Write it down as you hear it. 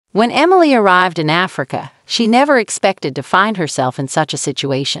When Emily arrived in Africa, she never expected to find herself in such a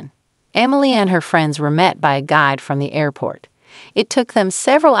situation. Emily and her friends were met by a guide from the airport. It took them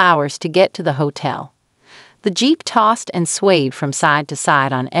several hours to get to the hotel. The jeep tossed and swayed from side to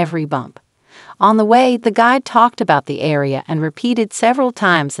side on every bump. On the way, the guide talked about the area and repeated several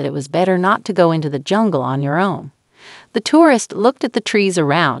times that it was better not to go into the jungle on your own. The tourist looked at the trees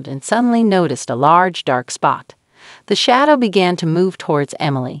around and suddenly noticed a large dark spot. The shadow began to move towards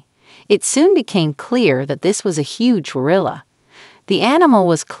Emily. It soon became clear that this was a huge gorilla. The animal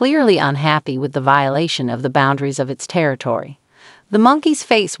was clearly unhappy with the violation of the boundaries of its territory. The monkey's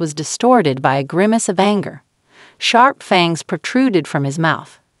face was distorted by a grimace of anger. Sharp fangs protruded from his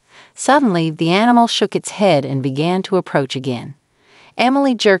mouth. Suddenly, the animal shook its head and began to approach again.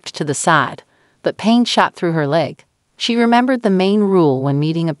 Emily jerked to the side, but pain shot through her leg. She remembered the main rule when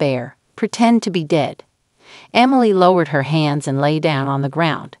meeting a bear: pretend to be dead. Emily lowered her hands and lay down on the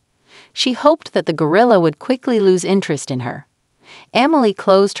ground. She hoped that the gorilla would quickly lose interest in her. Emily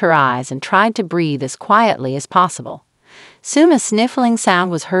closed her eyes and tried to breathe as quietly as possible. Soon a sniffling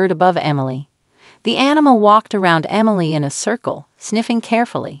sound was heard above Emily. The animal walked around Emily in a circle, sniffing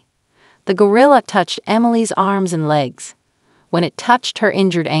carefully. The gorilla touched Emily's arms and legs. When it touched her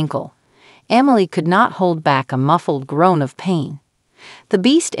injured ankle, Emily could not hold back a muffled groan of pain. The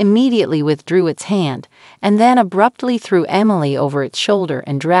beast immediately withdrew its hand and then abruptly threw Emily over its shoulder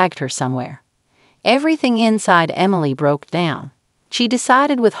and dragged her somewhere. Everything inside Emily broke down. She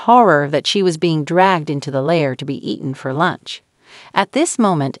decided with horror that she was being dragged into the lair to be eaten for lunch. At this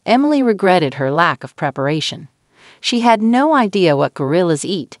moment, Emily regretted her lack of preparation. She had no idea what gorillas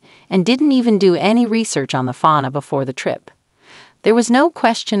eat and didn't even do any research on the fauna before the trip. There was no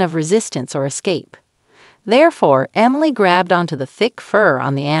question of resistance or escape. Therefore, Emily grabbed onto the thick fur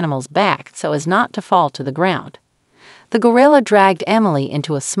on the animal's back so as not to fall to the ground. The gorilla dragged Emily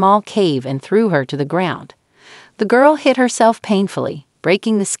into a small cave and threw her to the ground. The girl hit herself painfully,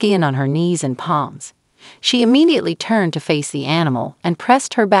 breaking the skin on her knees and palms. She immediately turned to face the animal and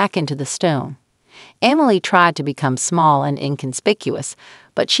pressed her back into the stone. Emily tried to become small and inconspicuous,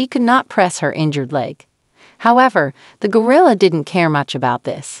 but she could not press her injured leg. However, the gorilla didn't care much about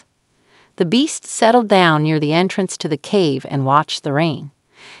this. The beast settled down near the entrance to the cave and watched the rain.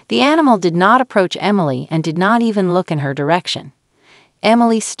 The animal did not approach Emily and did not even look in her direction.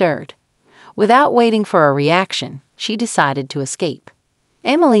 Emily stirred. Without waiting for a reaction, she decided to escape.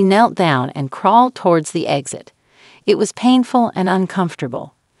 Emily knelt down and crawled towards the exit. It was painful and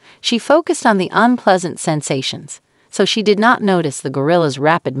uncomfortable. She focused on the unpleasant sensations, so she did not notice the gorilla's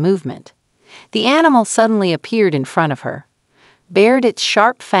rapid movement. The animal suddenly appeared in front of her, bared its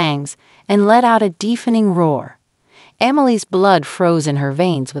sharp fangs, and let out a deafening roar. Emily's blood froze in her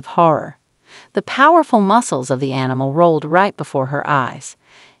veins with horror. The powerful muscles of the animal rolled right before her eyes.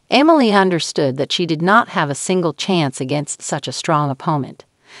 Emily understood that she did not have a single chance against such a strong opponent.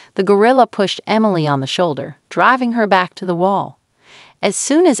 The gorilla pushed Emily on the shoulder, driving her back to the wall. As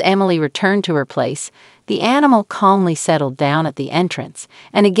soon as Emily returned to her place, the animal calmly settled down at the entrance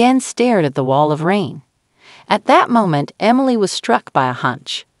and again stared at the wall of rain. At that moment, Emily was struck by a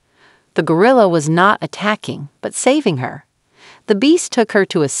hunch. The gorilla was not attacking, but saving her. The beast took her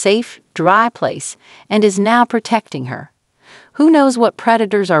to a safe, dry place and is now protecting her. Who knows what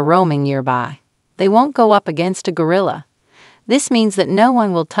predators are roaming nearby? They won't go up against a gorilla. This means that no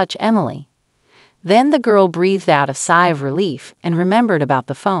one will touch Emily. Then the girl breathed out a sigh of relief and remembered about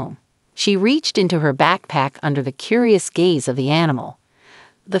the phone. She reached into her backpack under the curious gaze of the animal.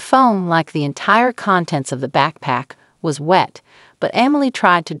 The phone, like the entire contents of the backpack, was wet, but Emily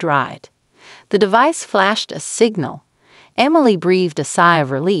tried to dry it. The device flashed a signal. Emily breathed a sigh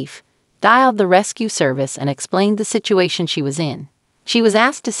of relief, dialed the rescue service, and explained the situation she was in. She was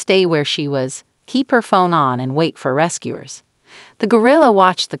asked to stay where she was, keep her phone on, and wait for rescuers. The gorilla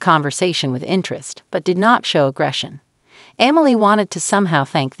watched the conversation with interest, but did not show aggression. Emily wanted to somehow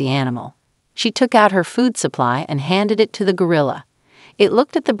thank the animal. She took out her food supply and handed it to the gorilla. It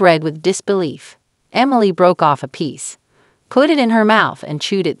looked at the bread with disbelief. Emily broke off a piece, put it in her mouth, and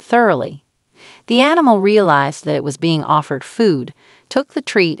chewed it thoroughly. The animal realized that it was being offered food, took the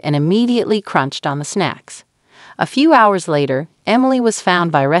treat, and immediately crunched on the snacks. A few hours later, Emily was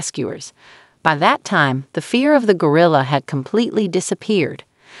found by rescuers. By that time, the fear of the gorilla had completely disappeared.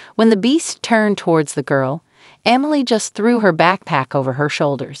 When the beast turned towards the girl, Emily just threw her backpack over her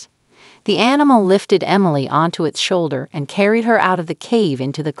shoulders. The animal lifted Emily onto its shoulder and carried her out of the cave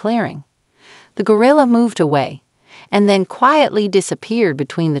into the clearing. The gorilla moved away, and then quietly disappeared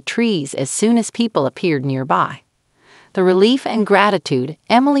between the trees as soon as people appeared nearby. The relief and gratitude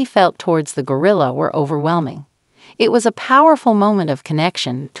Emily felt towards the gorilla were overwhelming. It was a powerful moment of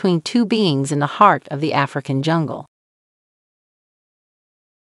connection between two beings in the heart of the African jungle.